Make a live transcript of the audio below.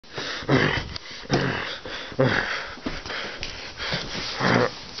I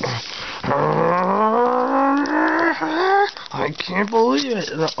can't believe it.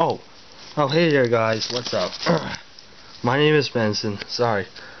 Oh, hey there, guys. What's up? My name is Benson. Sorry,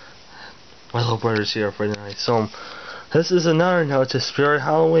 my little brother's here for the night. So, this is another note to Spirit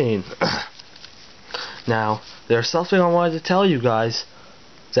Halloween. Now, there's something I wanted to tell you guys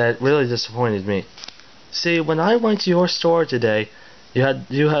that really disappointed me. See, when I went to your store today, you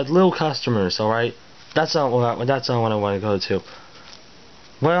had little customers. All right, that's not what I want to go to.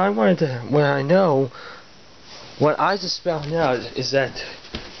 What I just found out is that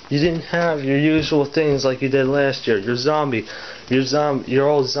you didn't have your usual things like you did last year. Your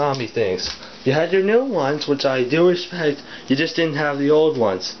old zombie things. You had your new ones, which I do respect. You just didn't have the old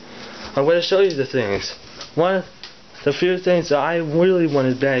ones. I'm going to show you the things. One of the few things that I really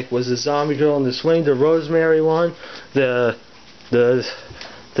wanted back was the zombie girl in the swing, the Rosemary one, the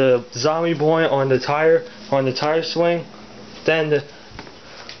zombie boy on the tire swing, then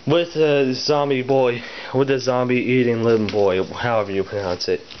with the zombie boy, with the zombie eating living boy, however you pronounce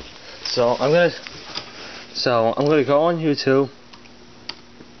it. So I'm gonna go on YouTube.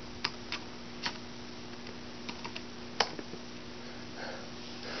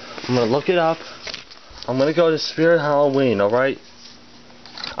 I'm gonna look it up. I'm gonna go to Spirit Halloween, alright?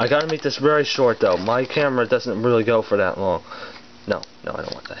 I gotta make this very short though. My camera doesn't really go for that long. No, I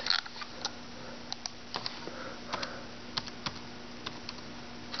don't want that.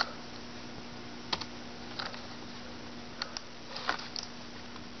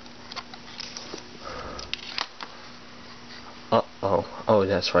 Oh,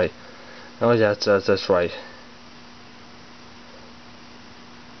 that's right. Oh, that's right.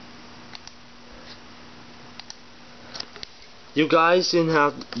 You guys didn't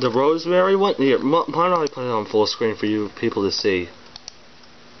have the Rosemary one? Here, why don't I put it on full screen for you people to see?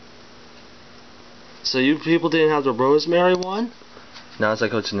 So you people didn't have the Rosemary one? Now as I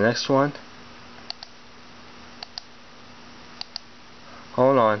go to the next one.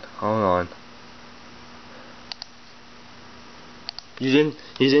 Hold on. You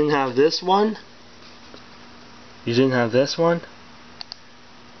didn't have this one? You didn't have this one?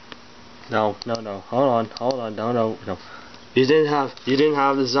 No. Hold on. No. You didn't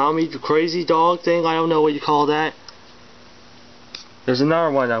have the zombie crazy dog thing? I don't know what you call that. There's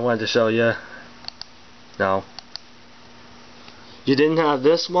another one I wanted to show you. No. You didn't have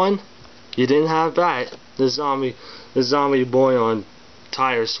this one? You didn't have that. The zombie boy on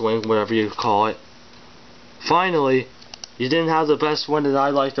tire swing, whatever you call it. Finally, you didn't have the best one that I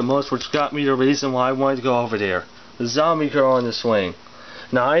liked the most, which got me the reason why I wanted to go over there. The zombie girl on the swing.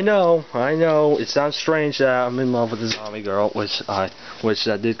 Now I know, it sounds strange that I'm in love with the zombie girl, which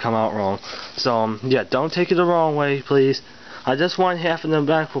that did come out wrong. So yeah, don't take it the wrong way, please. I just want half of them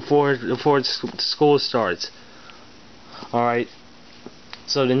back before school starts. Alright.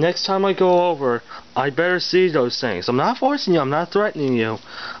 So the next time I go over, I better see those things. I'm not forcing you, I'm not threatening you.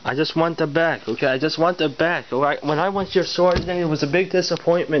 I just want them back, okay? I just want them back, alright? When I went to your store today, it was a big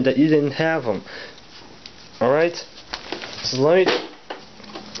disappointment that you didn't have them. Alright? So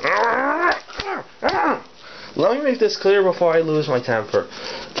let me make this clear before I lose my temper.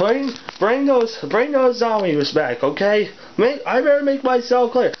 Bring those zombies back, okay? I better make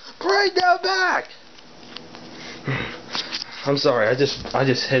myself clear. Bring them back! I'm sorry, I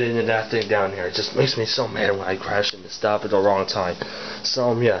just hit into that thing down here. It just makes me so mad when I crash into stop at the wrong time.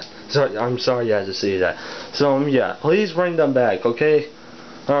 So yeah, I'm sorry you had to see that. So yeah, please bring them back, okay?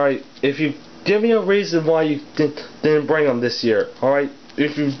 Alright, if you give me a reason why you didn't bring them this year, alright?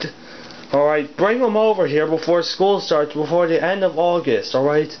 Alright, bring them over here before school starts, before the end of August,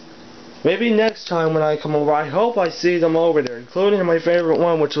 alright? Maybe next time when I come over, I hope I see them over there, including my favorite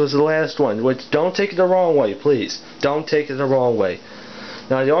one, which was the last one. Which, don't take it the wrong way, please. Don't take it the wrong way.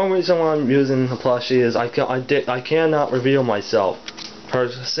 Now, the only reason why I'm using the plushie is I cannot reveal myself for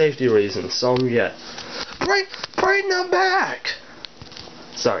safety reasons. So yeah, bring them back.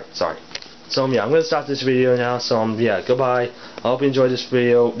 Sorry. So yeah, I'm gonna stop this video now. So yeah, goodbye. I hope you enjoyed this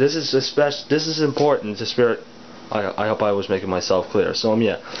video. This is important to Spirit. I hope I was making myself clear. So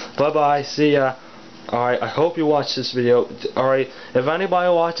yeah, bye bye. See ya. Alright, I hope you watch this video. Alright, if anybody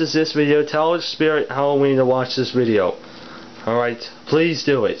watches this video, tell Spirit Halloween to watch this video. Alright, please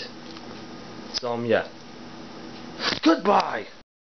do it. So yeah. Goodbye.